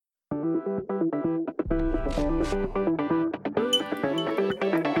Hello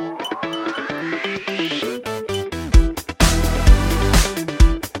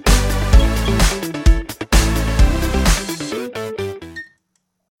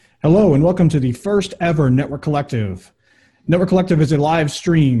and welcome to the first ever Network Collective. Network Collective is a live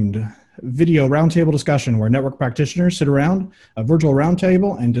streamed video roundtable discussion where network practitioners sit around a virtual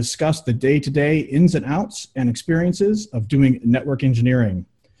roundtable and discuss the day-to-day ins and outs and experiences of doing network engineering.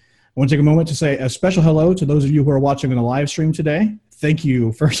 I want to take a moment to say a special hello to those of you who are watching on the live stream today. Thank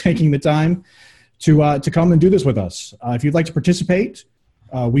you for taking the time to come and do this with us. If you'd like to participate,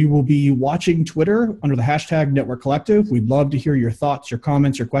 we will be watching Twitter under the hashtag Network Collective. We'd love to hear your thoughts, your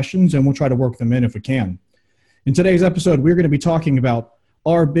comments, your questions, and we'll try to work them in if we can. In today's episode, we're going to be talking about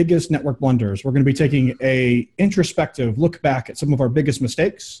our biggest network blunders. We're going to be taking a introspective look back at some of our biggest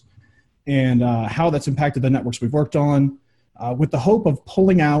mistakes and how that's impacted the networks we've worked on, with the hope of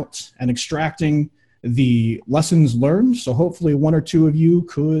pulling out and extracting the lessons learned. So hopefully one or two of you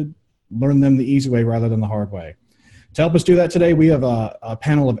could learn them the easy way rather than the hard way. To help us do that today, we have a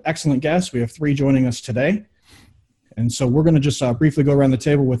panel of excellent guests. We have three joining us today. And so we're going to just briefly go around the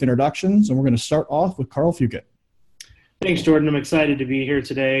table with introductions, and we're going to start off with Carl Fugate. Thanks, Jordan. I'm excited to be here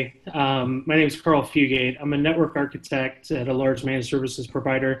today. My name is Carl Fugate. I'm a network architect at a large managed services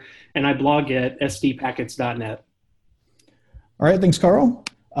provider, and I blog at sdpackets.net. All right, thanks, Carl.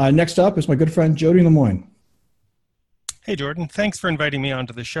 Next up is my good friend, Jody Lemoyne. Hey, Jordan. Thanks for inviting me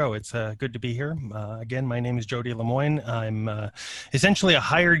onto the show. It's good to be here. Again, my name is Jody Lemoyne. I'm essentially a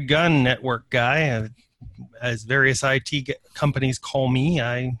hired gun network guy. As various IT companies call me,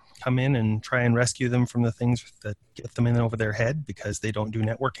 I come in and try and rescue them from the things that get them in over their head because they don't do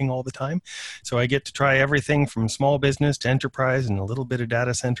networking all the time. So I get to try everything from small business to enterprise and a little bit of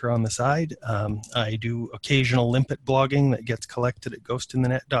data center on the side. I do occasional limpet blogging that gets collected at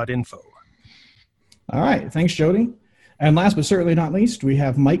ghostinthenet.info. All right. Thanks, Jody. And last but certainly not least, we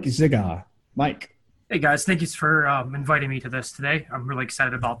have Mike Ziga. Mike. Hey guys, thank you for inviting me to this today. I'm really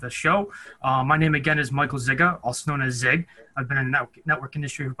excited about this show. My name again is Michael Ziga, also known as Zig. I've been in the network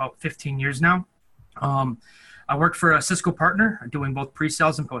industry for about 15 years now. I work for a Cisco partner doing both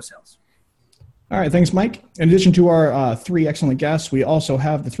pre-sales and post-sales. All right, thanks, Mike. In addition to our three excellent guests, we also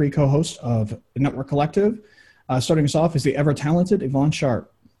have the three co-hosts of Network Collective. Starting us off is the ever-talented Yvonne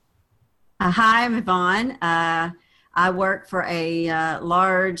Sharp. Hi, I'm Yvonne. I work for a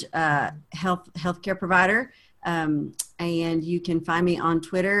large healthcare provider, and you can find me on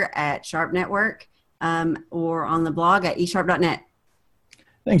Twitter at Sharp Network or on the blog at esharp.net.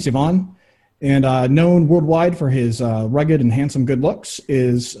 Thanks, Yvonne. And known worldwide for his rugged and handsome good looks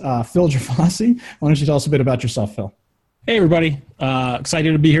is Phil Gervasi. Why don't you tell us a bit about yourself, Phil? Hey, everybody.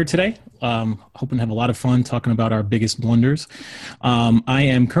 Excited to be here today. Hoping to have a lot of fun talking about our biggest blunders. I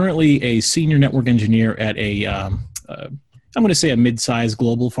am currently a senior network engineer at I'm going to say a mid-sized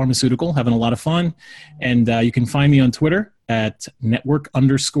global pharmaceutical, having a lot of fun. And you can find me on Twitter at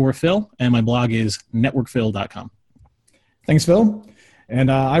network_Phil, and my blog is networkphil.com. Thanks, Phil. And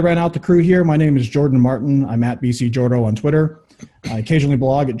I ran out the crew here. My name is Jordan Martin. I'm at BCJordo on Twitter. I occasionally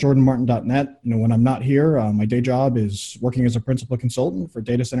blog at jordanmartin.net. When I'm not here, my day job is working as a principal consultant for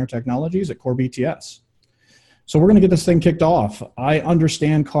data center technologies at Core BTS. So we're going to get this thing kicked off. I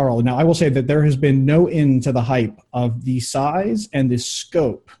understand, Carl. Now, I will say that there has been no end to the hype of the size and the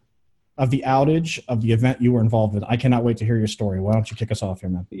scope of the outage of the event you were involved in. I cannot wait to hear your story. Why don't you kick us off here,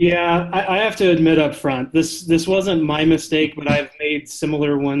 man? Yeah, I have to admit up front, this wasn't my mistake, but I've made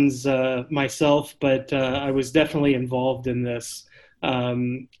similar ones myself, but I was definitely involved in this.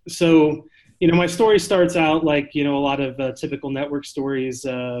 So, my story starts out like, a lot of typical network stories,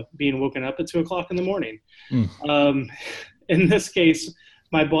 being woken up at 2:00 in the morning. In this case,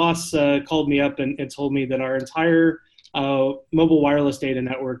 my boss called me up and told me that our entire mobile wireless data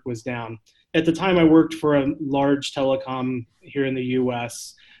network was down. At the time, I worked for a large telecom here in the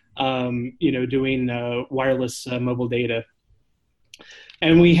U.S., doing wireless mobile data.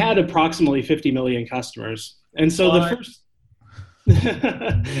 And we had approximately 50 million customers. And so the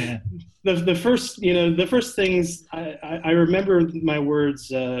first things, I remember my words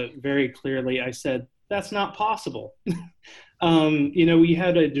very clearly. I said, that's not possible. We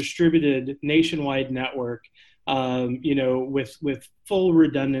had a distributed nationwide network, with full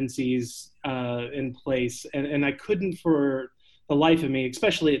redundancies in place. And I couldn't for the life of me,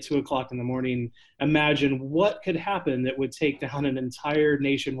 especially at 2:00 in the morning, imagine what could happen that would take down an entire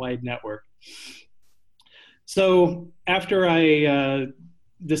nationwide network. So after I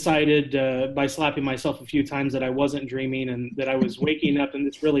decided by slapping myself a few times that I wasn't dreaming and that I was waking up and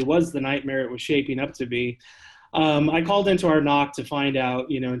this really was the nightmare it was shaping up to be, I called into our NOC to find out,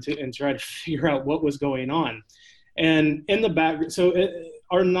 and try to figure out what was going on. And in the back,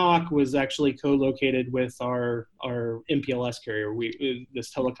 our NOC was actually co-located with our MPLS carrier.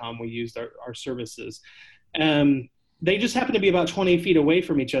 This telecom, we used our services. They just happened to be about 20 feet away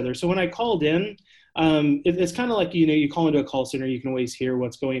from each other. So when I called in, it's kind of like, you call into a call center, you can always hear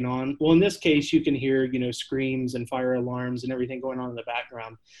what's going on. Well, in this case, you can hear, screams and fire alarms and everything going on in the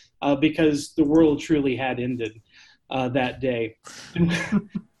background, because the world truly had ended that day.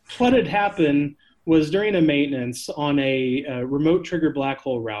 What had happened was during a maintenance on a remote trigger black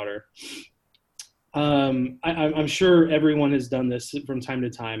hole router. I'm sure everyone has done this from time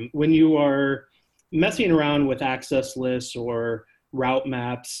to time. When you are messing around with access lists or route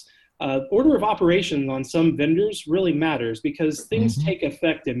maps, order of operation on some vendors really matters, because things take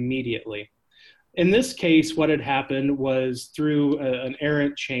effect immediately. In this case, what had happened was through an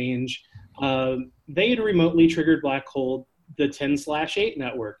errant change, they had remotely triggered black hole the 10/8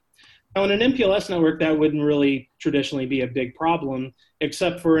 network. Now, in an MPLS network, that wouldn't really traditionally be a big problem,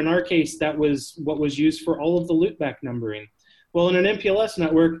 except for in our case, that was what was used for all of the loopback numbering. Well, in an MPLS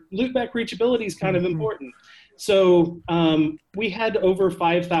network, loopback reachability is kind of important. So we had over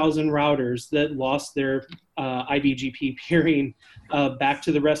 5,000 routers that lost their IBGP peering back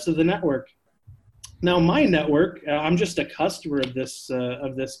to the rest of the network. Now, my network, I'm just a customer of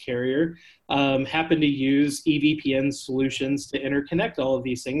this carrier, happened to use EVPN solutions to interconnect all of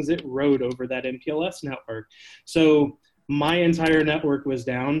these things. It rode over that MPLS network. So my entire network was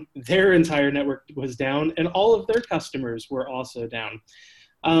down, their entire network was down, and all of their customers were also down.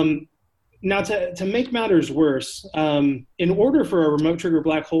 Now, to make matters worse, in order for a remote trigger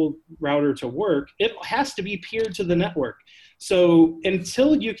black hole router to work, it has to be peered to the network. So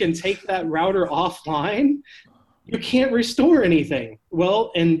until you can take that router offline, you can't restore anything.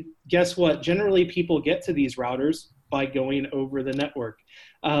 Well, and guess what? Generally, people get to these routers by going over the network.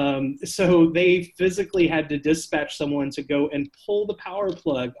 So they physically had to dispatch someone to go and pull the power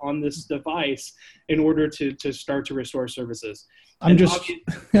plug on this device in order to start to restore services. I'm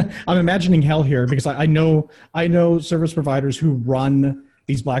imagining hell here, because I know service providers who run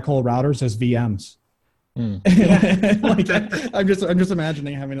these black hole routers as VMs. I'm just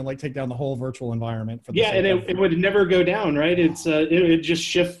imagining having to take down the whole virtual environment for and it would never go down, right? It would just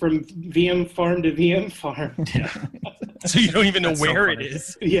shift from VM farm to VM farm. So you don't even know where it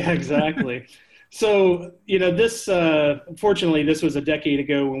is. Yeah, exactly. So this fortunately this was a decade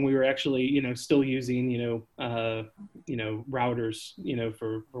ago when we were actually still using routers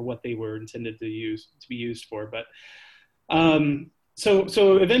for what they were intended to be used for, but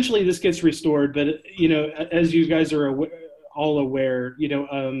So eventually this gets restored, but as you guys are all aware,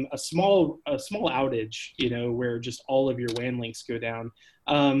 a small outage, where just all of your WAN links go down,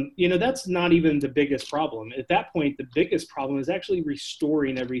 that's not even the biggest problem. At that point, the biggest problem is actually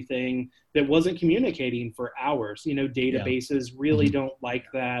restoring everything that wasn't communicating for hours. Databases really don't like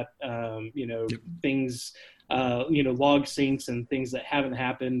that. Things, log syncs and things that haven't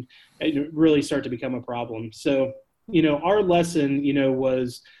happened really start to become a problem. So our lesson,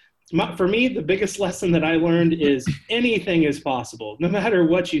 was, for me, the biggest lesson that I learned is anything is possible. No matter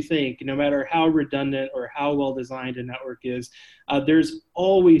what you think, no matter how redundant or how well designed a network is, there's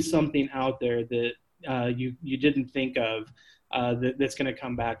always something out there that you didn't think of that's going to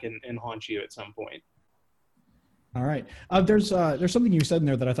come back and haunt you at some point. All right. There's something you said in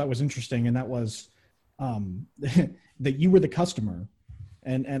there that I thought was interesting, and that was that you were the customer.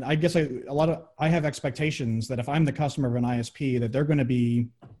 And I guess I have expectations that if I'm the customer of an ISP, that they're going to be,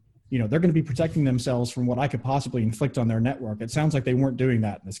 they're going to be protecting themselves from what I could possibly inflict on their network. It sounds like they weren't doing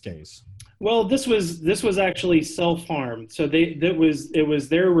that in this case. Well, this was actually self-harmed. So it was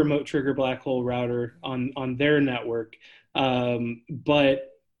their remote trigger black hole router on their network. But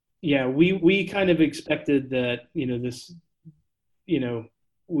yeah, we kind of expected that,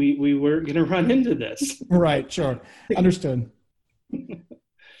 we were going to run into this. Right. Sure. Understood.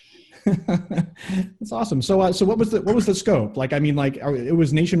 That's awesome. So what was the scope? It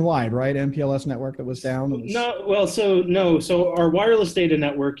was nationwide, right? MPLS network that was down. So our wireless data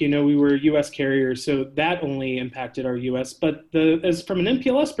network, we were a U.S. carrier, so that only impacted our U.S. But as from an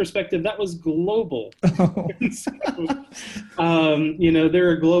MPLS perspective, that was global.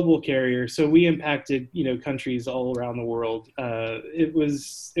 They're a global carrier, so we impacted countries all around the world. It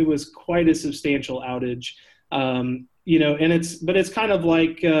was quite a substantial outage. And it's kind of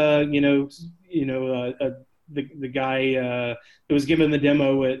like, the guy that was given the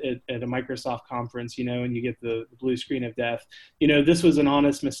demo at a Microsoft conference, and you get the blue screen of death. This was an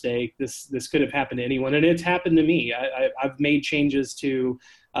honest mistake. This could have happened to anyone, and it's happened to me. I've made changes to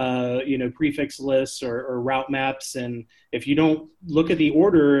prefix lists or route maps, and if you don't look at the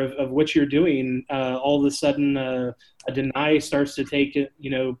order of what you're doing, all of a sudden a deny starts to take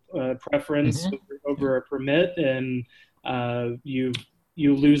preference over a permit, and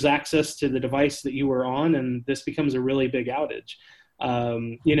you lose access to the device that you were on, and this becomes a really big outage.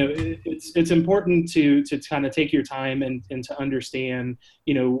 It's important to kind of take your time and to understand,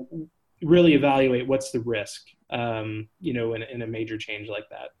 really evaluate what's the risk, in a major change like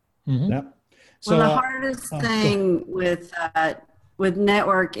that. Mm-hmm. Yep. So the hardest thing with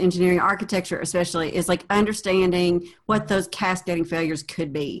network engineering architecture especially is like understanding what those cascading failures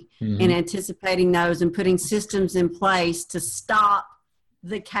could be and anticipating those and putting systems in place to stop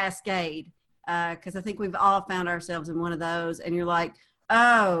the cascade. Because I think we've all found ourselves in one of those, and you're like,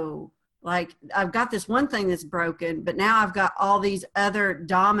 oh, like I've got this one thing that's broken, but now I've got all these other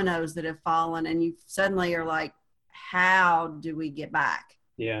dominoes that have fallen, and you suddenly are like, how do we get back?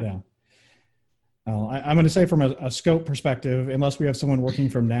 Yeah. I'm going to say from a scope perspective, unless we have someone working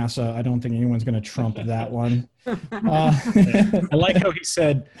from NASA, I don't think anyone's going to trump that one. I like how he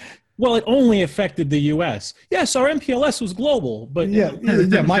said, well, it only affected the U.S. Yes, our MPLS was global, but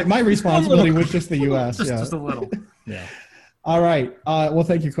my responsibility was just the U.S. Just a little. Yeah. All right. Well,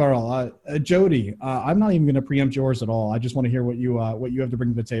 thank you, Carl. Jody, I'm not even going to preempt yours at all. I just want to hear what you have to bring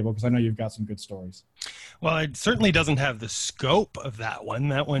to the table, because I know you've got some good stories. Well, it certainly doesn't have the scope of that one.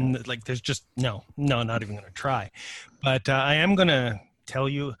 That one, like, there's just no, not even going to try. But I am going to tell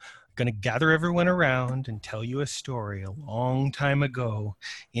you, going to gather everyone around and tell you a story a long time ago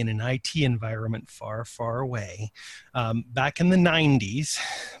in an IT environment far, far away. Back in the 90s,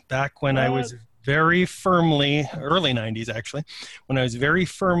 back when I was very firmly, early 90s actually, when I was very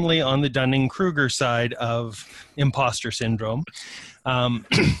firmly on the Dunning-Kruger side of imposter syndrome.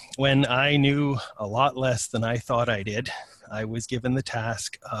 When I knew a lot less than I thought I did, I was given the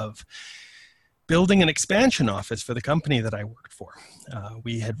task of building an expansion office for the company that I worked for.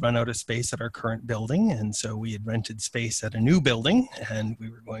 We had run out of space at our current building, and so we had rented space at a new building, and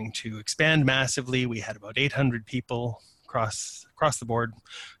we were going to expand massively. We had about 800 people across the board,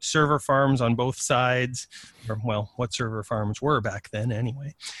 server farms on both sides, or well, what server farms were back then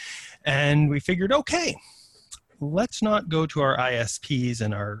anyway. And we figured, okay, let's not go to our ISPs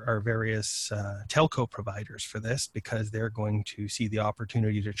and our various telco providers for this, because they're going to see the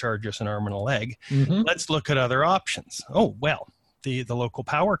opportunity to charge us an arm and a leg. Let's look at other options. Oh, well, the local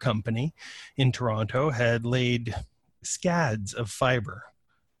power company in Toronto had laid scads of fiber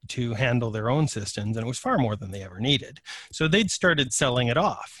to handle their own systems, and it was far more than they ever needed. So they'd started selling it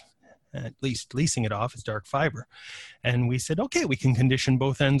off, at least leasing it off as dark fiber. And we said, okay, we can condition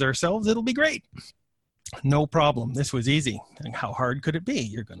both ends ourselves. It'll be great. No problem. This was easy. And how hard could it be?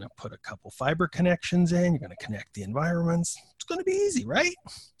 You're going to put a couple fiber connections in. You're going to connect the environments. It's going to be easy, right?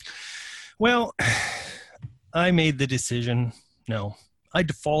 Well, I made the decision. No, I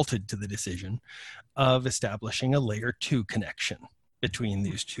defaulted to the decision of establishing a layer 2 connection between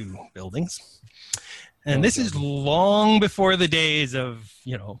these two buildings. And this is long before the days of,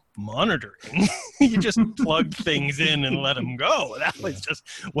 monitoring. You just plugged things in and let them go. That was just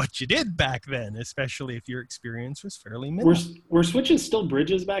what you did back then, especially if your experience was fairly minimal. Were switches still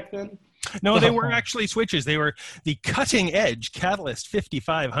bridges back then? No, they were actually switches. They were the cutting edge Catalyst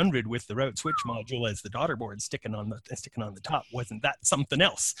 5500 with the route switch module as the daughter board sticking on the top. Wasn't that something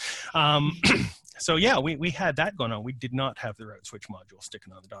else? So yeah, we had that going on. We did not have the route switch module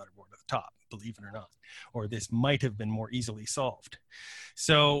sticking on the daughter board at the top, believe it or not, or this might have been more easily solved.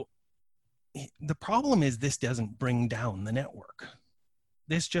 So the problem is this doesn't bring down the network.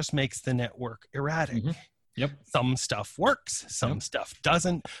 This just makes the network erratic. Yep. Some stuff works, some stuff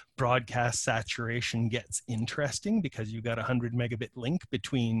doesn't. Broadcast saturation gets interesting because you got a 100 megabit link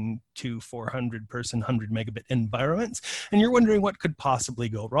between two 400 person 100 megabit environments, and you're wondering what could possibly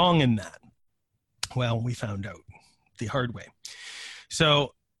go wrong in that. Well, we found out the hard way.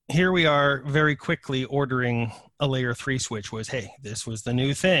 So here we are very quickly ordering a layer 3 switch. This was the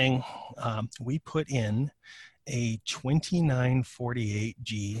new thing. We put in a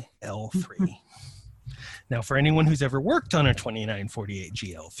 2948G L3. Now, for anyone who's ever worked on a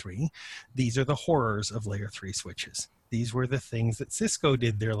 2948G L3, these are the horrors of layer 3 switches. These were the things that Cisco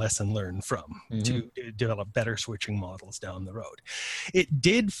did their lesson learned from to develop better switching models down the road. It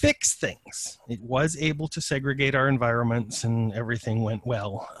did fix things. It was able to segregate our environments and everything went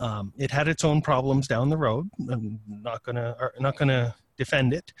well. It had its own problems down the road. I'm not gonna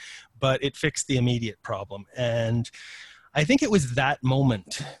defend it, but it fixed the immediate problem. And I think it was that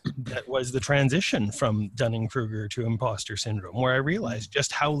moment that was the transition from Dunning-Kruger to imposter syndrome, where I realized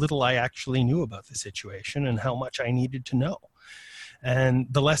just how little I actually knew about the situation and how much I needed to know. And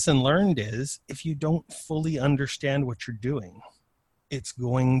the lesson learned is, if you don't fully understand what you're doing, it's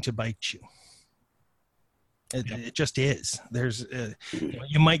going to bite you. It just is. There's,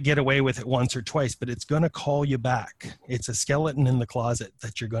 you might get away with it once or twice, but it's going to call you back. It's a skeleton in the closet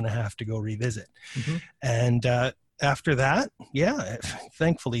that you're going to have to go revisit. Mm-hmm. And after that,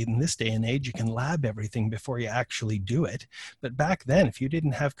 thankfully in this day and age, you can lab everything before you actually do it. But back then, if you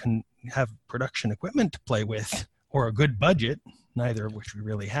didn't have production equipment to play with or a good budget, neither of which we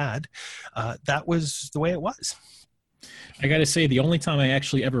really had, that was the way it was. I got to say, the only time I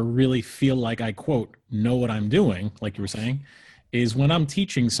actually ever really feel like I, quote, know what I'm doing, like you were saying, is when I'm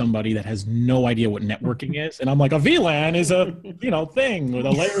teaching somebody that has no idea what networking is. And I'm like, a VLAN is a, thing with a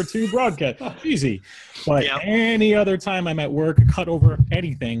layer 2 broadcast. Easy. But any other time I'm at work, cut over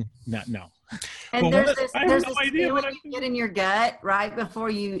anything, no. And there's this feeling you get in your gut right before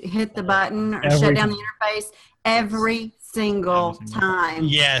you hit the button or shut down the interface every single time.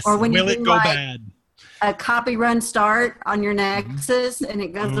 Yes. Or when will it go bad? A copy run start on your Nexus and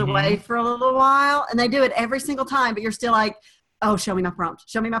it goes away for a little while, and they do it every single time, but you're still like, oh, show me my prompt.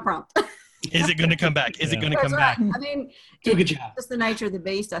 Is it going to come back? Is it going to come back? I mean, it's just the nature of the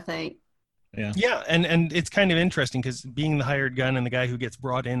beast, I think. Yeah, and it's kind of interesting because being the hired gun and the guy who gets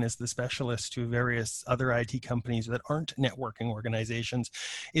brought in as the specialist to various other IT companies that aren't networking organizations,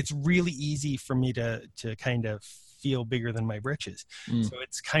 it's really easy for me to kind of feel bigger than my britches. So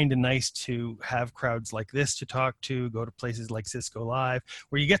it's kind of nice to have crowds like this to talk to, go to places like Cisco Live,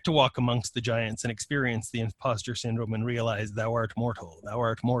 where you get to walk amongst the giants and experience the imposter syndrome and realize thou art mortal.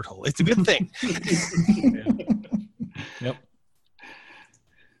 It's a good thing. Yep.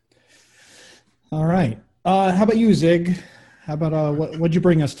 All right. How about you, Zig? How about what'd you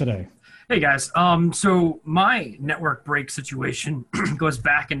bring us today? Hey guys, so my network break situation goes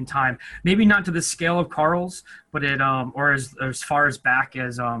back in time. Maybe not to the scale of Carl's, but it or as far as back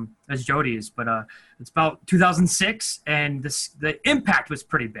as Jody's, but it's about 2006, and the impact was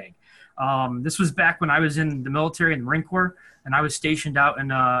pretty big. This was back when I was in the military in the Marine Corps, and I was stationed out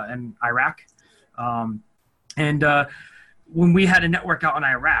in Iraq, and when we had a network out in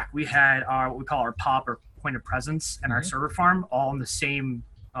Iraq, we had what we call our POP, or point of presence, and our server farm all in the same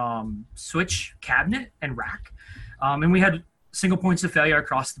switch cabinet and rack, and we had single points of failure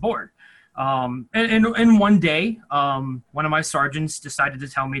across the board. And one day, one of my sergeants decided to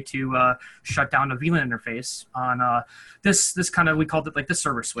tell me to shut down a VLAN interface on this kind of, we called it like the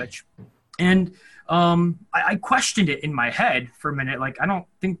server switch. And I questioned it in my head for a minute, like, I don't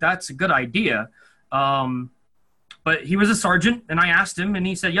think that's a good idea. But he was a sergeant, and I asked him, and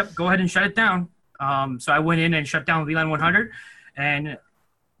he said, yep, go ahead and shut it down. So I went in and shut down VLAN 100, and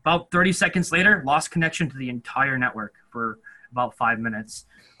about 30 seconds later, lost connection to the entire network for about 5 minutes.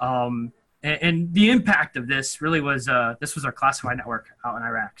 And the impact of this really was, this was our classified network out in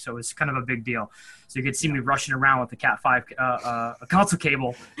Iraq. So it was kind of a big deal. So you could see me rushing around with the Cat5 a console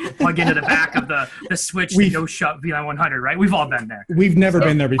cable plug into the back of the switch to no shut VLAN 100, right? We've all been there. We've never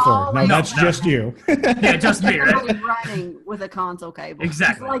been there before. No, that's just you. Yeah, just me, right? Running with a console cable.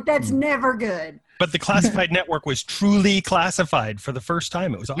 Exactly. Like, that's never good. But the classified network was truly classified for the first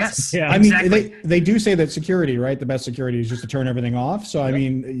time. It was awesome. Yes, yeah, exactly. I mean, they do say that security, right? The best security is just to turn everything off. So, I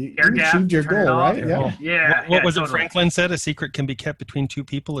mean, you achieved your goal, right? Yeah. Yeah. What was it Franklin said? A secret can be kept between two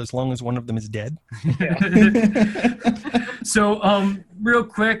people as long as one of them is dead. So, real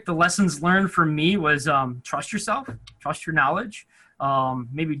quick, the lessons learned from me was trust yourself, trust your knowledge,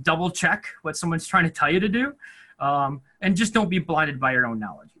 maybe double check what someone's trying to tell you to do, and just don't be blinded by your own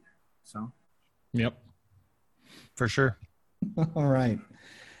knowledge either. So. Yep. For sure. All right.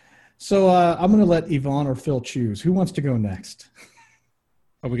 So I'm going to let Yvonne or Phil choose. Who wants to go next?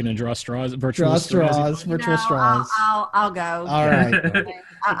 Are we going to draw straws? Virtual straws. Virtual straws. I'll go. All right.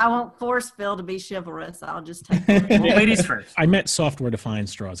 I won't force Phil to be chivalrous. I'll just take Well, ladies first. I meant software-defined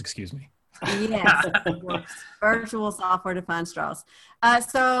straws. Excuse me. Yes, virtual software-defined straws.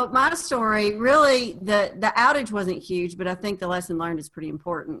 So my story, really, the outage wasn't huge, but I think the lesson learned is pretty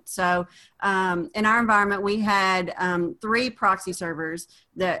important. So in our environment, we had 3 proxy servers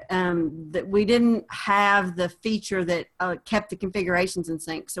that we didn't have the feature that kept the configurations in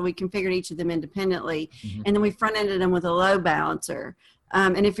sync. So we configured each of them independently, and then we front-ended them with a load balancer.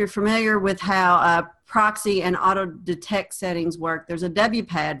 And if you're familiar with how proxy and auto detect settings work, there's a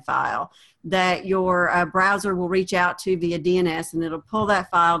WPAD file that your browser will reach out to via DNS, and it'll pull that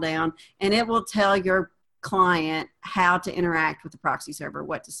file down, and it will tell your client how to interact with the proxy server,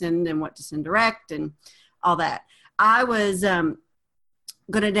 what to send and what to send direct and all that. I was going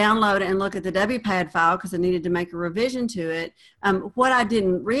to download it and look at the WPAD file because I needed to make a revision to it. What I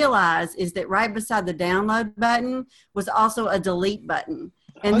didn't realize is that right beside the download button was also a delete button.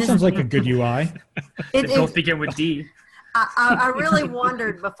 And that sounds like a good UI. They both begin with D. I really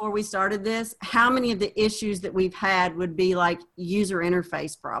wondered before we started this, how many of the issues that we've had would be like user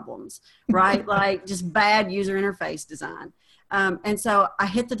interface problems, right? Like just bad user interface design. And so I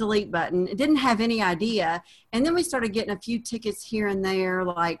hit the delete button. It didn't have any idea. And then we started getting a few tickets here and there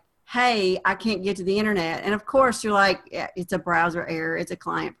like, hey, I can't get to the internet. And of course you're like, yeah, it's a browser error. It's a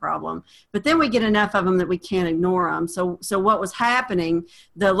client problem. But then we get enough of them that we can't ignore them. So what was happening,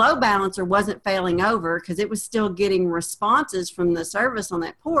 the load balancer wasn't failing over because it was still getting responses from the service on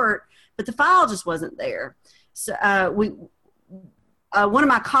that port, but the file just wasn't there. So one of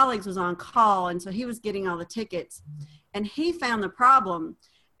my colleagues was on call, and so he was getting all the tickets, and he found the problem.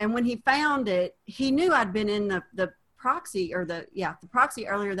 And when he found it, he knew I'd been in the proxy or the proxy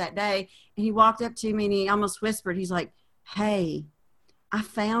earlier that day, and he walked up to me and he almost whispered, he's like, hey, I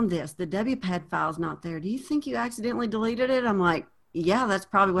found this, the WPAD file's not there, do you think you accidentally deleted it? I'm like, yeah, that's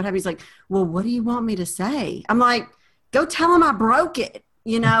probably what happened. He's like, well, what do you want me to say? I'm like, go tell him I broke it.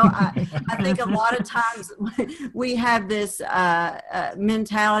 You know, I think a lot of times we have this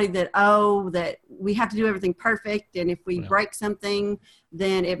mentality that we have to do everything perfect, and if we break something,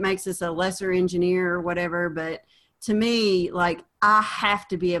 then it makes us a lesser engineer or whatever. But to me, like, I have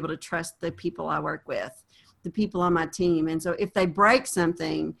to be able to trust the people I work with, the people on my team. And so if they break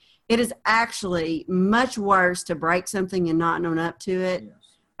something, it is actually much worse to break something and not own up to it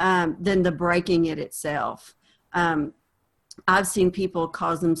than the breaking it itself. I've seen people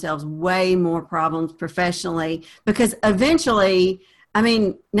cause themselves way more problems professionally because eventually, I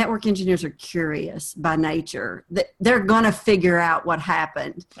mean, network engineers are curious by nature. They're going to figure out what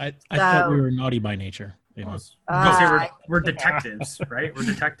happened. I thought we were naughty by nature. You know? We're detectives, right? We're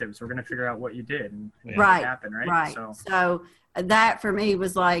detectives. We're going to figure out what you did and what happened, right? Right. So that for me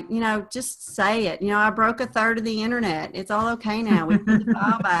was like, just say it. I broke a third of the internet. It's all okay now. We put the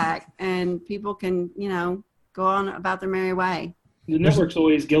file back and people can, go on about their merry way. The network's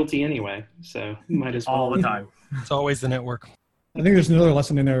always guilty anyway, so you might as well. All the time. It's always the network. I think there's another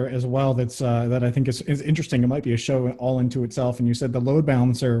lesson in there as well that's that I think is interesting. It might be a show all into itself. And you said the load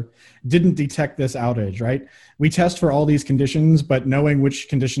balancer didn't detect this outage, right? We test for all these conditions, but knowing which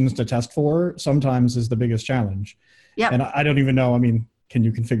conditions to test for sometimes is the biggest challenge. Yeah. And I don't even know. I mean, can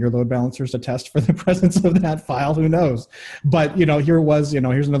you configure load balancers to test for the presence of that file? Who knows? But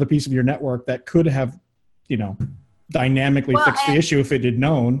here's another piece of your network that could have, dynamically fixed the issue if it had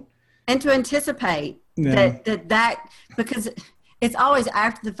known. And to anticipate that because it's always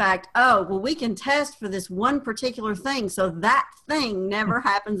after the fact, oh, well, we can test for this one particular thing, so that thing never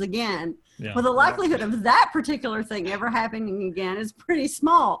happens again. Yeah. Well, the likelihood of that particular thing ever happening again is pretty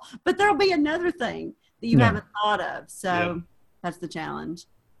small, but there'll be another thing that you haven't thought of. So that's the challenge.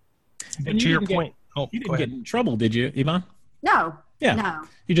 And to your point, you didn't get in trouble, did you, Yvonne? No. Yeah. No.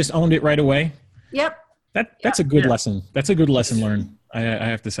 You just owned it right away? Yep. That's a good lesson. That's a good lesson learned, I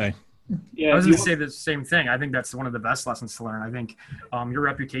have to say. Yeah, I was going to say the same thing. I think that's one of the best lessons to learn. I think your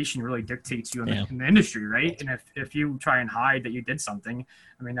reputation really dictates you in the industry, right? And if you try and hide that you did something,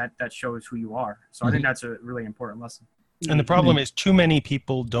 I mean, that shows who you are. So I think that's a really important lesson. And the problem is too many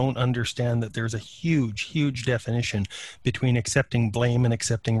people don't understand that there's a huge, huge definition between accepting blame and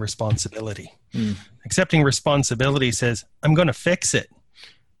accepting responsibility. Accepting responsibility says, I'm going to fix it.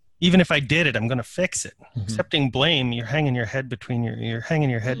 Even if I did it, I'm going to fix it. Accepting blame, you're hanging your head between your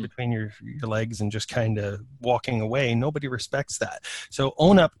legs and just kind of walking away. Nobody respects that. So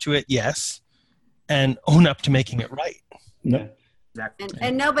own up to it, yes, and own up to making it right. No. Exactly.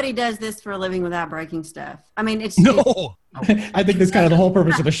 And nobody does this for a living without breaking stuff. I mean, it's I think that's kind of the whole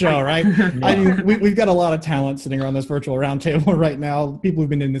purpose of the show, right? I mean, we've got a lot of talent sitting around this virtual roundtable right now. People who've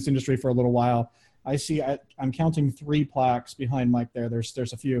been in this industry for a little while. I see. I'm counting 3 plaques behind Mike there. There's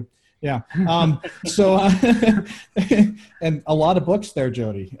a few. Yeah. And a lot of books there,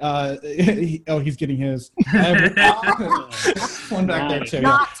 Jody. He's getting his. One back there too.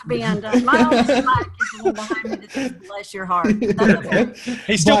 Not to be undone. My only plaque is the one behind me that says "Bless your heart."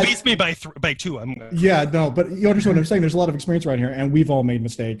 He still beats me by 2. Yeah, no, but you understand what I'm saying. There's a lot of experience right here, and we've all made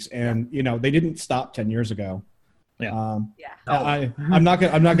mistakes, and they didn't stop 10 years ago. Yeah. I'm not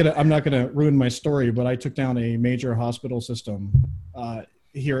gonna ruin my story, but I took down a major hospital system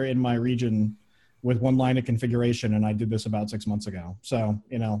here in my region with one line of configuration, and I did this about 6 months ago. So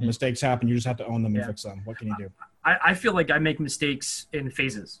mistakes happen. You just have to own them and fix them. What can you do? I feel like I make mistakes in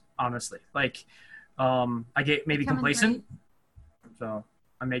phases, honestly. Like I get maybe Coming complacent. So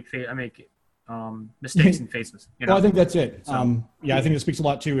I make mistakes and faces. You know? Well, I think that's it. So, yeah, I think it speaks a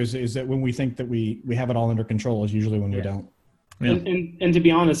lot too. Is that when we think that we have it all under control is usually when we don't. Yeah. And to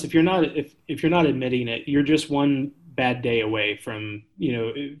be honest, if you're not admitting it, you're just one bad day away from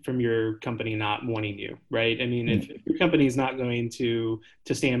your company not wanting you, right? I mean, if your company is not going to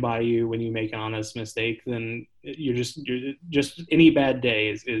stand by you when you make an honest mistake, then you're just any bad day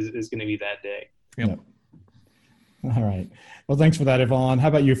is going to be that day. Yep. All right. Well, thanks for that, Yvonne. How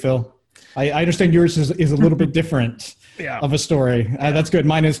about you, Phil? I understand yours is a little bit different of a story. That's good.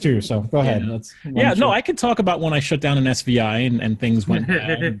 Mine is too. So go ahead. I could talk about when I shut down an SVI and things went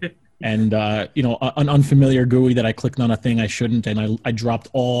down. And, an unfamiliar GUI that I clicked on a thing I shouldn't, and I dropped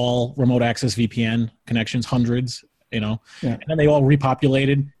all remote access VPN connections, hundreds, and then they all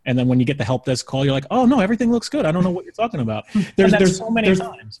repopulated. And then when you get the help desk call, you're like, oh, no, everything looks good. I don't know what you're talking about. There's so many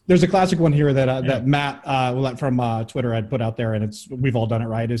times. There's a classic one here that Matt from Twitter had put out there, and we've all done it,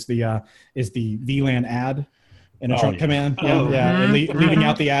 right? Is the VLAN add in a trunk command. And leaving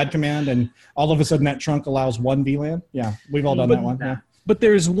out the add command, and all of a sudden that trunk allows one VLAN. Yeah, we've all done that one. Yeah. But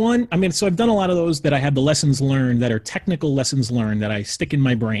there's one, so I've done a lot of those that I have the lessons learned that are technical lessons learned that I stick in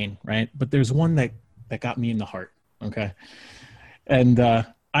my brain, right? But there's one that got me in the heart, okay? And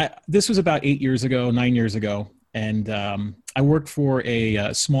this was about 9 years ago, and I worked for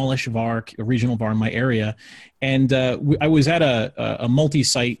a smallish VAR, a regional VAR in my area, and I was at a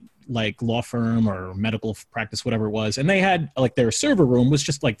multi-site like law firm or medical practice, whatever it was, and they had like their server room was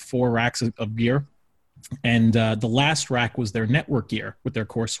just like 4 racks of gear. And the last rack was their network gear with their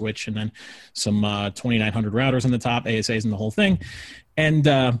core switch and then some 2900 routers on the top, ASAs and the whole thing. And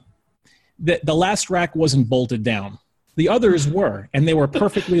the last rack wasn't bolted down. The others were, and they were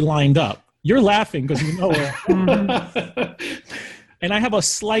perfectly lined up. You're laughing because you know it. And I have a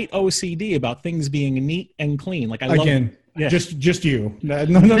slight OCD about things being neat and clean. Like just you.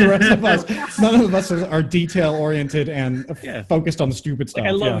 None of the rest of us. None of us are detail oriented and focused on the stupid stuff.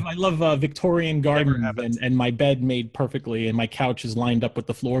 Like I love Victorian gardens and my bed made perfectly, and my couch is lined up with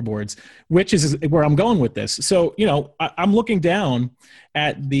the floorboards, which is where I'm going with this. So I'm looking down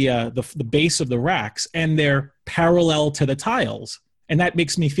at the base of the racks, and they're parallel to the tiles, and that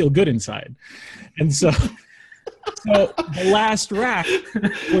makes me feel good inside. And so the last rack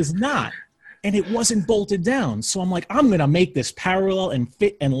was not. And it wasn't bolted down. So I'm like, I'm going to make this parallel and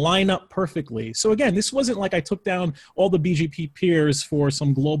fit and line up perfectly. So again, this wasn't like I took down all the BGP peers for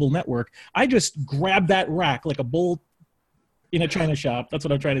some global network. I just grabbed that rack like a bull in a china shop. That's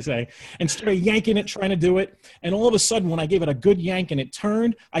what I'm trying to say. And started yanking it, trying to do it. And all of a sudden, when I gave it a good yank and it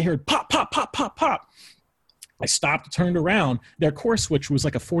turned, I heard pop, pop, pop, pop, pop. I stopped, turned around. Their core switch was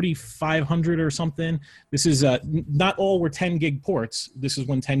like a 4500 or something. This is not all were 10 gig ports. This is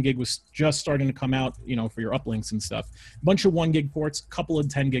when 10 gig was just starting to come out, for your uplinks and stuff. A bunch of 1 gig ports, a couple of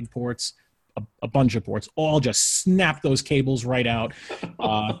 10 gig ports, a bunch of ports, all just snapped those cables right out.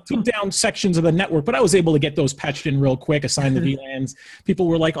 Took down sections of the network, but I was able to get those patched in real quick, assign the VLANs. People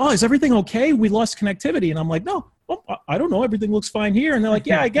were like, oh, is everything okay? We lost connectivity. And I'm like, no. Well, I don't know. Everything looks fine here. And they're like,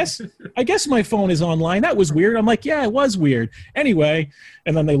 yeah, I guess my phone is online. That was weird. I'm like, yeah, it was weird. Anyway,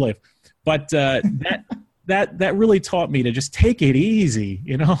 and then they leave. But that really taught me to just take it easy,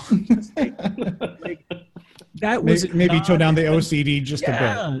 That was maybe tone down the OCD just a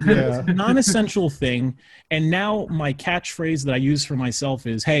bit. Yeah, it's a non-essential thing. And now my catchphrase that I use for myself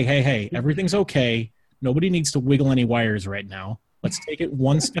is, hey, everything's okay. Nobody needs to wiggle any wires right now. Let's take it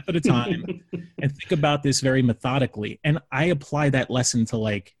one step at a time and think about this very methodically. And I apply that lesson to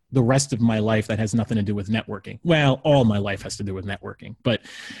like the rest of my life that has nothing to do with networking. Well, all my life has to do with networking, but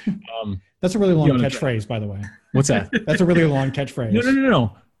that's a really long catchphrase, by the way. What's that? That's a really long catchphrase.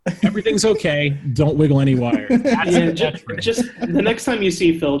 No. Everything's okay. Don't wiggle any wires. Just the next time you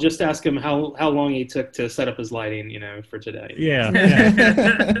see Phil, just ask him how long he took to set up his lighting, for today. Yeah.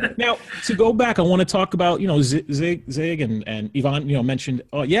 Now, to go back, I want to talk about, Zig and Yvonne, mentioned,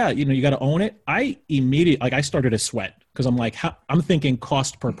 you got to own it. I immediately, I started to sweat because I'm like, I'm thinking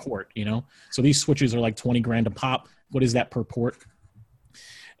cost per port, So these switches are like 20 grand a pop. What is that per port?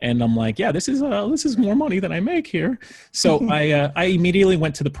 And I'm like, yeah, this is more money than I make here. So I immediately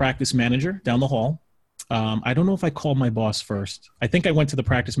went to the practice manager down the hall. I don't know if I called my boss first. I think I went to the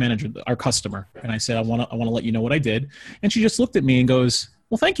practice manager, our customer, and I said, I want to let you know what I did. And she just looked at me and goes,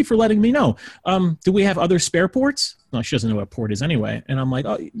 well, thank you for letting me know. Do we have other spare ports? No, she doesn't know what a port is anyway. And I'm like,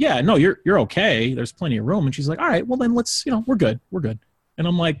 oh yeah, no, you're okay. There's plenty of room. And she's like, all right, well then let's, we're good. And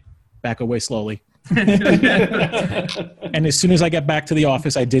I'm like, back away slowly. And as soon as I get back to the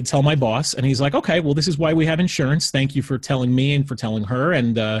office, I did tell my boss, and he's like, okay, well, this is why we have insurance. Thank you for telling me and for telling her.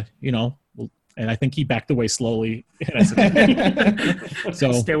 And, And I think he backed away slowly. And I said,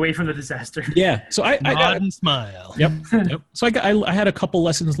 so Stay away from the disaster. yeah. So I Nod and smile. Yep. So I had a couple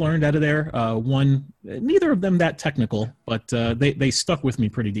lessons learned out of there. One, neither of them that technical, but they stuck with me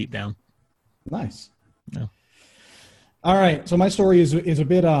pretty deep down. Nice. Yeah. All right. So my story is a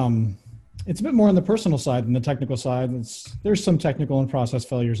bit it's a bit more on the personal side than the technical side. There's some technical and process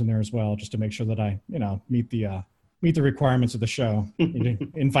failures in there as well, just to make sure that I meet the requirements of the show. You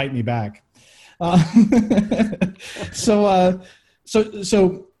invite me back. So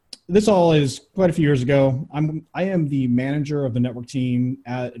this all is quite a few years ago. I am the manager of the network team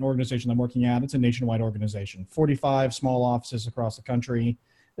at an organization I'm working at. It's a nationwide organization, 45 small offices across the country.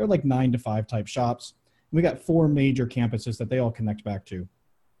 They're like 9 to 5 type shops. We got 4 major campuses that they all connect back to.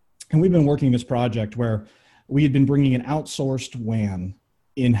 And we've been working this project where we had been bringing an outsourced WAN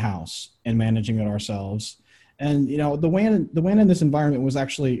in-house and managing it ourselves. And the WAN in this environment was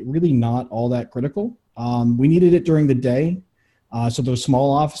actually really not all that critical. We needed it during the day, so those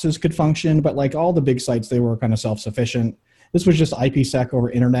small offices could function. But like all the big sites, they were kind of self-sufficient. This was just IPsec over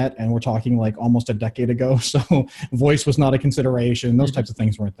internet, and we're talking like almost a decade ago. So voice was not a consideration. Those types of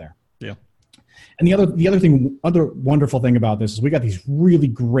things weren't there. Yeah. And the other wonderful thing about this is we got these really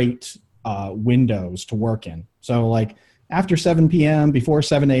great windows to work in. So like after 7 p.m., before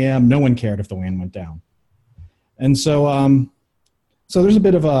 7 a.m., no one cared if the WAN went down. And so, so there's a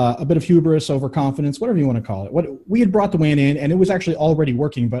bit of hubris, overconfidence, whatever you want to call it. We had brought the WAN in, and it was actually already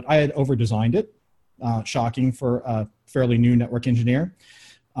working, but I had over-designed it. Shocking for a fairly new network engineer,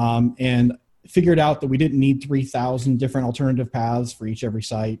 and figured out that we didn't need 3,000 different alternative paths for every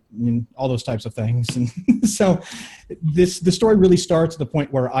site, and all those types of things. And so, the story really starts at the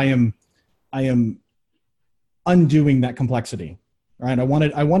point where I am undoing that complexity. Right. I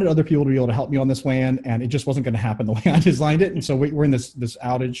wanted other people to be able to help me on this WAN, and it just wasn't going to happen the way I designed it. And so we're in this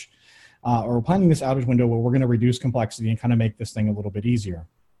outage, or we're planning this outage window where we're going to reduce complexity and kind of make this thing a little bit easier.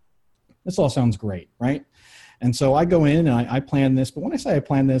 This all sounds great, right? And so I go in and I plan this. But when I say I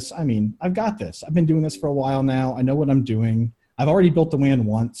plan this, I mean, I've got this. I've been doing this for a while now. I know what I'm doing. I've already built the WAN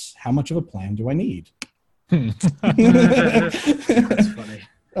once. How much of a plan do I need? That's funny.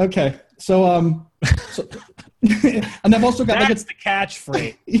 Okay. So, and I've also got That's the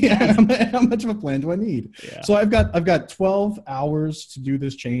catchphrase. Yeah. How much of a plan do I need? Yeah. So I've got 12 hours to do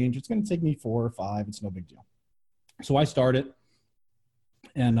this change. It's going to take me 4 or 5. It's no big deal. So I start it,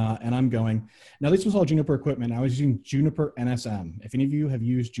 and I'm going. Now this was all Juniper equipment. I was using Juniper NSM. If any of you have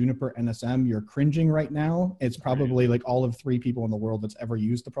used Juniper NSM, you're cringing right now. It's probably like all of 3 people in the world that's ever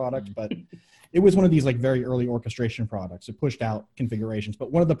used the product, but it was one of these like very early orchestration products. It pushed out configurations.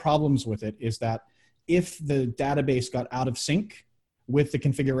 But one of the problems with it is that if the database got out of sync with the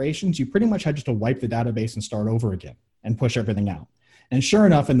configurations, you pretty much had just to wipe the database and start over again and push everything out. And sure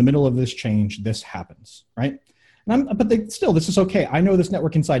enough, in the middle of this change, this happens, right? Still, this is okay. I know this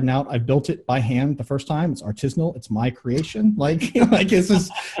network inside and out. I built it by hand the first time. It's artisanal. It's my creation. Like this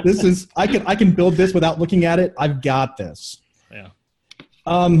is. I can build this without looking at it. I've got this. Yeah.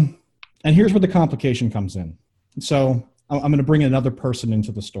 And here's where the complication comes in. So I'm going to bring another person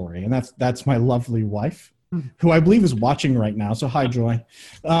into the story, and that's my lovely wife, who I believe is watching right now. So hi, Joy.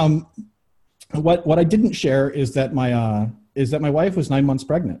 What I didn't share is that my wife was 9 months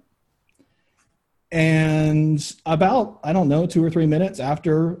pregnant. And about, 2 or 3 minutes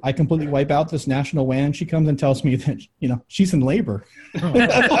after I completely wipe out this national WAN, she comes and tells me that, she's in labor. Wait,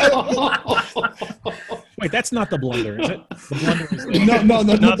 that's not the blunder, is it? The blunder is No,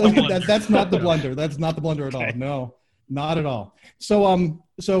 that's not the blunder. That's not the blunder at all. No, not at all.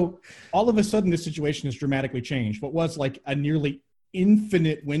 So all of a sudden this situation has dramatically changed. What was like a nearly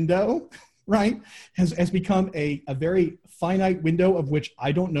infinite window, right, has become a very finite window of which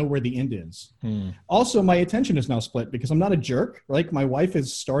I don't know where the end is. Also, my attention is now split because I'm not a jerk. Like my wife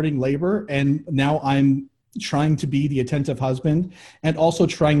is starting labor, and now I'm trying to be the attentive husband and also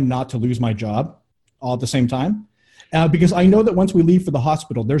trying not to lose my job all at the same time. Because I know that once we leave for the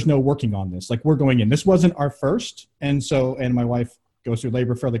hospital, there's no working on this. Like we're going in. This wasn't our first. And my wife goes through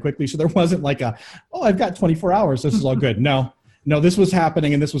labor fairly quickly. So there wasn't like I've got 24 hours. This is all good. No, this was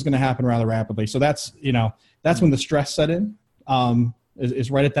happening, and this was going to happen rather rapidly. So that's when the stress set in, is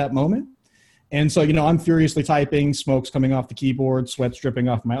right at that moment. And so, I'm furiously typing, smoke's coming off the keyboard, sweat's dripping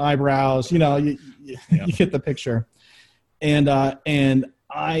off my eyebrows, you get the picture. And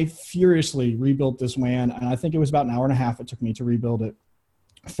I furiously rebuilt this WAN, and I think it was about an hour and a half it took me to rebuild it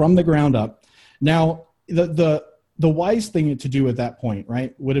from the ground up. Now, the wise thing to do at that point,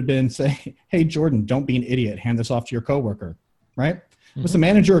 right, would have been say, hey, Jordan, don't be an idiot. Hand this off to your coworker, right? Mm-hmm. Was the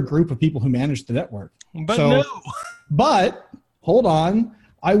manager a group of people who managed the network? But hold on.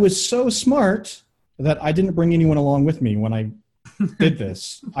 I was so smart that I didn't bring anyone along with me when I did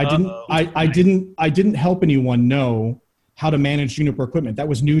this. I didn't help anyone know how to manage Juniper equipment. That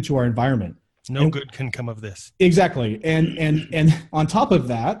was new to our environment. No good can come of this. Exactly. And on top of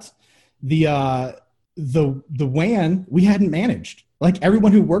that, the WAN we hadn't managed. Like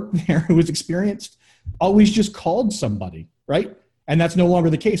everyone who worked there who was experienced always just called somebody, right? And that's no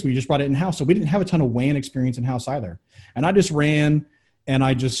longer the case. We just brought it in-house. So we didn't have a ton of WAN experience in-house either. And I just ran and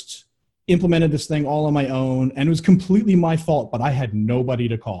I just implemented this thing all on my own. And it was completely my fault, but I had nobody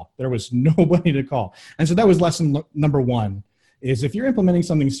to call. There was nobody to call. And so that was lesson number one, is if you're implementing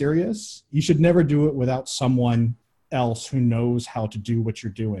something serious, you should never do it without someone else who knows how to do what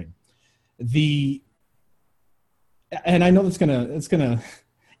you're doing. And I know it's gonna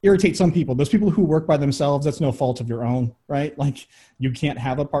irritate some people. Those people who work by themselves, that's no fault of your own, right? Like you can't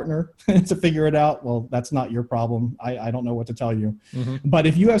have a partner to figure it out. Well, that's not your problem. I don't know what to tell you. Mm-hmm. But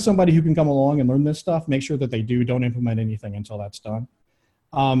if you have somebody who can come along and learn this stuff, make sure that they do. Don't implement anything until that's done.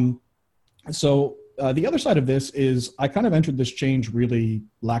 So the other side of this is I kind of entered this change really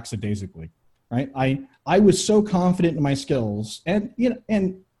lackadaisically, right? I was so confident in my skills and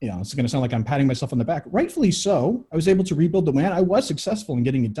it's going to sound like I'm patting myself on the back. Rightfully so. I was able to rebuild the WAN. I was successful in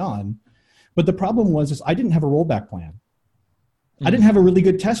getting it done. But the problem was I didn't have a rollback plan. Mm-hmm. I didn't have a really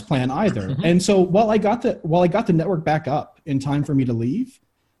good test plan either. Mm-hmm. And so while I got the network back up in time for me to leave,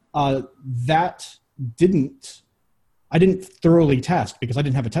 I didn't thoroughly test because I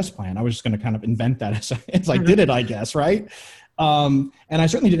didn't have a test plan. I was just going to kind of invent that as I did it, I guess, right? And I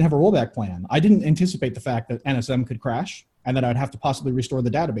certainly didn't have a rollback plan. I didn't anticipate the fact that NSM could crash and that I'd have to possibly restore the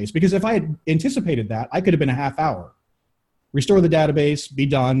database. Because if I had anticipated that, I could have been a half hour. Restore the database, be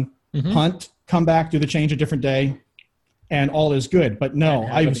done, hunt, come back, do the change a different day, and all is good. But no,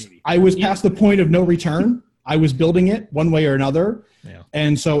 I was past the point of no return. I was building it one way or another. Yeah.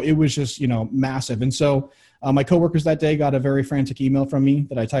 And so it was just, massive. And so my coworkers that day got a very frantic email from me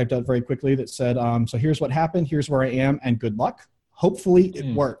that I typed out very quickly that said, so here's what happened, here's where I am, and good luck. Hopefully it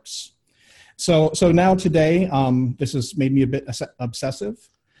works. So now today, this has made me a bit obsessive,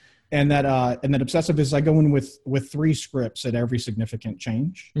 and that obsessive is I go in with 3 scripts at every significant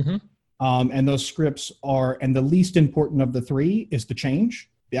change, and those scripts are, and the least important of the 3 is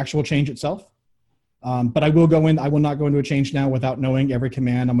the actual change itself. But I will not go into a change now without knowing every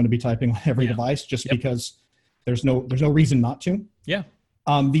command I'm going to be typing on every device, just because there's no reason not to. Yeah.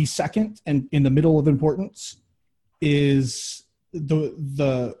 The second and in the middle of importance is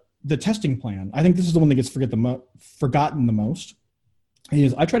the testing plan. I think this is the one that gets forgotten the most.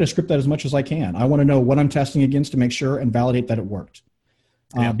 Is I try to script that as much as I can. I want to know what I'm testing against to make sure and validate that it worked.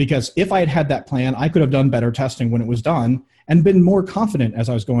 Because if I had had that plan, I could have done better testing when it was done and been more confident as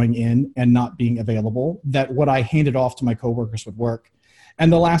I was going in and not being available that what I handed off to my coworkers would work.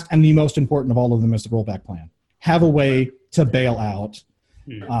 And the last and the most important of all of them is the rollback plan. Have a way to bail out.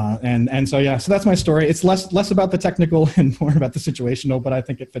 So that's my story. It's less about the technical and more about the situational, but I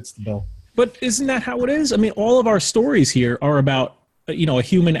think it fits the bill. But isn't that how it is? I mean, all of our stories here are about, a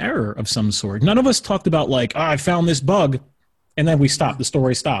human error of some sort. None of us talked about I found this bug and then we stop. The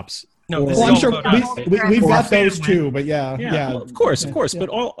story stops. No, I'm sure we've got those too, but yeah. Well, of course. Yeah. But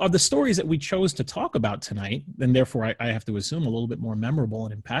all of the stories that we chose to talk about tonight, and therefore I have to assume a little bit more memorable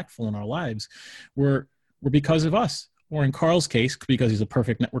and impactful in our lives, were because of us. Or in Carl's case, because he's a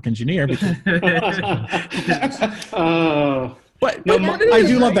perfect network engineer. But I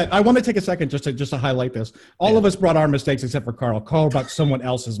do love that. I want to take a second just to highlight this. All of us brought our mistakes except for Carl. Carl brought someone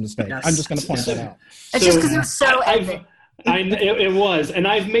else's mistake. Yes. I'm just going to point that out. It's just because it's so epic. It was, and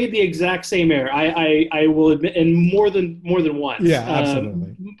I've made the exact same error. I will admit, and more than once. Yeah,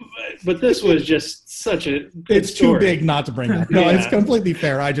 absolutely. But this was just such a good It's story. Too big not to bring up. No, it's completely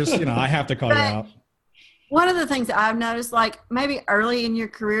fair. I just I have to call you out. One of the things that I've noticed, maybe early in your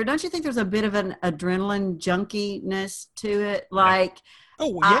career, don't you think there's a bit of an adrenaline junkiness to it?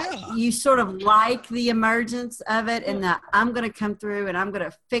 You sort of like the emergence of it, and that I'm going to come through and I'm going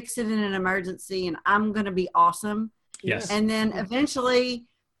to fix it in an emergency and I'm going to be awesome. Yes. And then eventually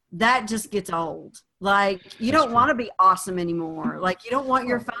that just gets old. You don't want to be awesome anymore. You don't want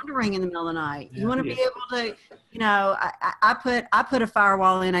your phone to ring in the middle of the night. You want to be able to, I put a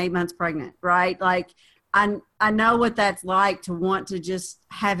firewall in 8 months pregnant, right? I know what that's like to want to just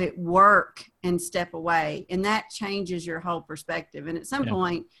have it work and step away. And that changes your whole perspective. And at some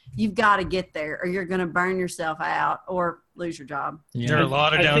point, you've got to get there or you're going to burn yourself out or lose your job. Yeah. There are a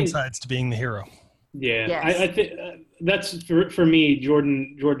lot of downsides to being the hero. Yeah, Yes. I think that's for me.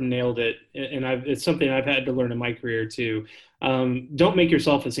 Jordan nailed it, and it's something I've had to learn in my career too. Don't make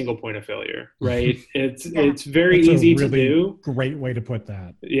yourself a single point of failure, right? It's very That's easy a really to do. great way to put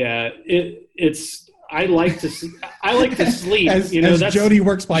that. Yeah, it's. I like to sleep. As, you know, as Jody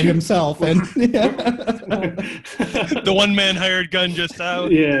works by himself, and The one man hired gun just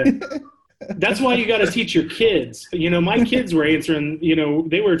out. yeah. That's why you got to teach your kids. You know, my kids were answering. You know,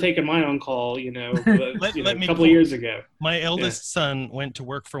 they were taking my on call. You know, Let me a couple of years ago. My eldest son went to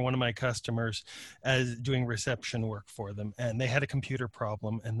work for one of my customers as doing reception work for them, and they had a computer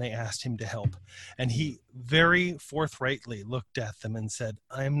problem, and they asked him to help. And he very forthrightly looked at them and said,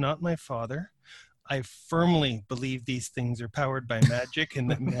 "I am not my father. I firmly believe these things are powered by magic,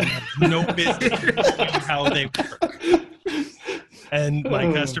 and that man has no business knowing how they work." And my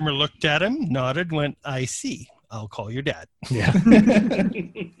customer looked at him, nodded, went, "I see. I'll call your dad." Yeah.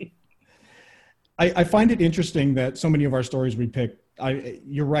 I find it interesting that so many of our stories we pick,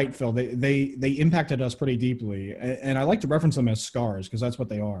 you're right, Phil, they impacted us pretty deeply. And I like to reference them as scars because that's what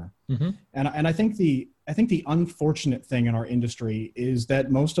they are. Mm-hmm. And I think the unfortunate thing in our industry is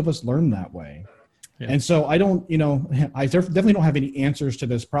that most of us learn that way. Yeah. And so I definitely don't have any answers to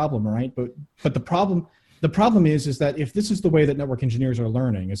this problem, right? But the problem is that if this is the way that network engineers are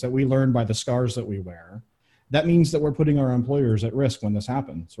learning, is that we learn by the scars that we wear. That means that we're putting our employers at risk when this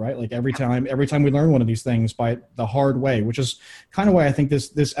happens, right? Like every time we learn one of these things by the hard way, which is kind of why I think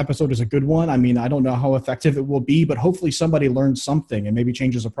this episode is a good one. I mean, I don't know how effective it will be, but hopefully somebody learns something and maybe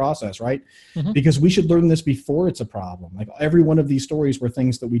changes a process, right? Mm-hmm. Because we should learn this before it's a problem. Like every one of these stories were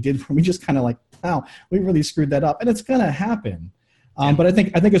things that we did where we just kind of like, wow, we really screwed that up, and it's gonna happen. But I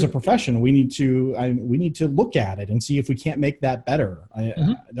think as a profession, we need to look at it and see if we can't make that better.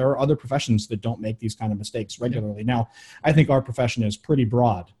 There are other professions that don't make these kind of mistakes regularly. Now, I think our profession is pretty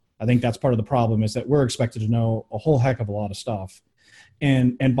broad. I think that's part of the problem, is that we're expected to know a whole heck of a lot of stuff.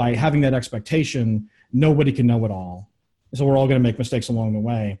 And by having that expectation, nobody can know it all. So we're all going to make mistakes along the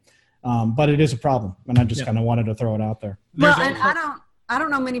way. But it is a problem. And I just kind of wanted to throw it out there. Well, and I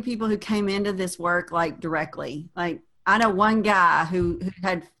don't know many people who came into this work like directly. Like, I know one guy who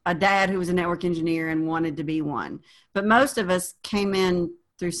had a dad who was a network engineer and wanted to be one, but most of us came in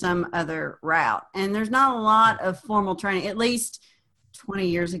through some other route. And there's not a lot of formal training, at least 20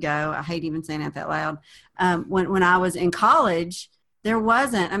 years ago. I hate even saying that loud. When I was in college, there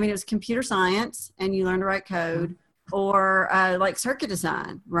wasn't, it was computer science and you learned to write code, or like circuit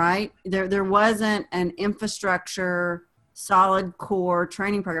design, right? There wasn't an infrastructure, solid core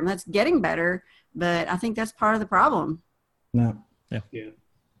training program. That's getting better. But I think that's part of the problem. Yeah.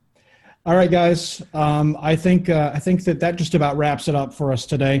 All right, guys. I think that just about wraps it up for us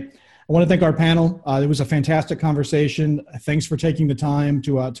today. I want to thank our panel. It was a fantastic conversation. Thanks for taking the time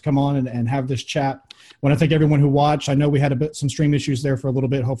to come on and have this chat. I want to thank everyone who watched. I know we had some stream issues there for a little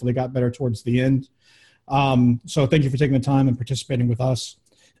bit. Hopefully, got better towards the end. So thank you for taking the time and participating with us.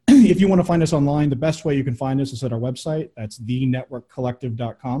 If you want to find us online, the best way you can find us is at our website. That's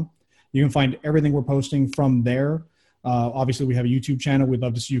thenetworkcollective.com. You can find everything we're posting from there. Obviously, we have a YouTube channel. We'd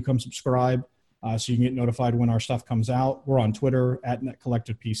love to see you come subscribe so you can get notified when our stuff comes out. We're on Twitter at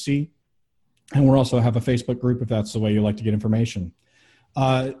NetCollectivePC. And we also have a Facebook group if that's the way you like to get information.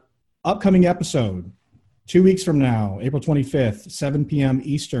 Upcoming episode, 2 weeks from now, April 25th, 7 p.m.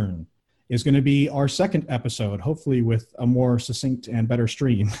 Eastern, is going to be our second episode, hopefully with a more succinct and better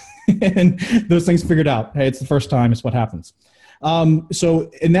stream. And those things figured out. Hey, it's the first time. It's what happens. So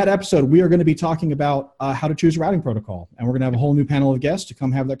in that episode, we are going to be talking about how to choose a routing protocol. And we're going to have a whole new panel of guests to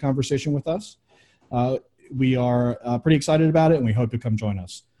come have that conversation with us. We are pretty excited about it, and we hope you come join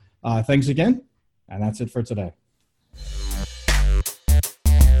us. Thanks again, and that's it for today.